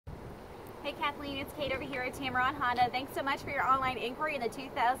Hey Kathleen, it's Kate over here at Tameron Honda. Thanks so much for your online inquiry in the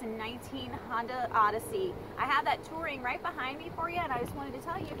 2019 Honda Odyssey. I have that touring right behind me for you, and I just wanted to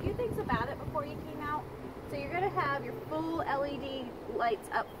tell you a few things about it before you came out. So you're going to have your full LED lights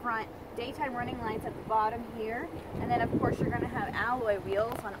up front, daytime running lights at the bottom here, and then of course you're going to have alloy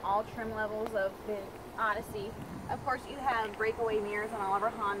wheels on all trim levels of the Odyssey. Of course you have breakaway mirrors on all of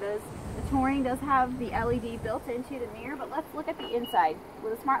our Hondas. The Touring does have the LED built into the mirror, but let's look at the inside.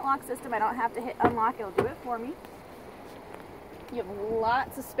 With a smart lock system, I don't have to hit unlock, it'll do it for me. You have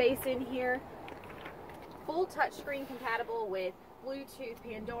lots of space in here. Full touchscreen compatible with Bluetooth,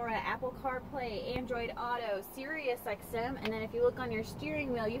 Pandora, Apple CarPlay, Android Auto, Sirius XM, and then if you look on your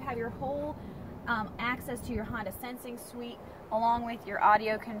steering wheel, you have your whole access to your Honda Sensing Suite, along with your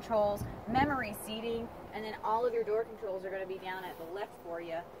audio controls, memory seating, and then all of your door controls are going to be down at the left for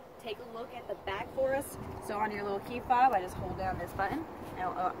you. Take a look at the back for us. So on your little key fob, I just hold down this button, and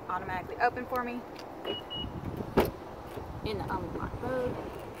it'll automatically open for me in the unlock mode.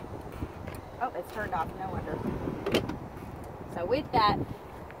 Oh, it's turned off, no wonder. So with that,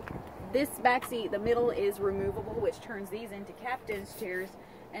 this back seat, the middle is removable, which turns these into captain's chairs.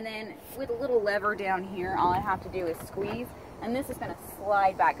 And then with a little lever down here, all I have to do is squeeze, and this is going to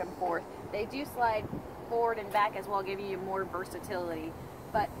slide back and forth. They do slide forward and back as well, giving you more versatility.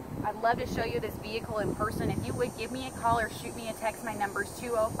 But I'd love to show you this vehicle in person. If you would give me a call or shoot me a text, my number is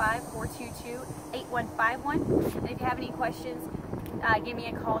 205-422-8151. And if you have any questions, give me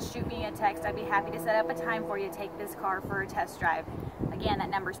a call, shoot me a text. I'd be happy to set up a time for you to take this car for a test drive. Again, that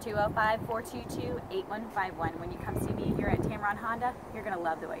number is 205-422-8151. When you come see me here at Tameron Honda, you're going to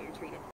love the way you're treated.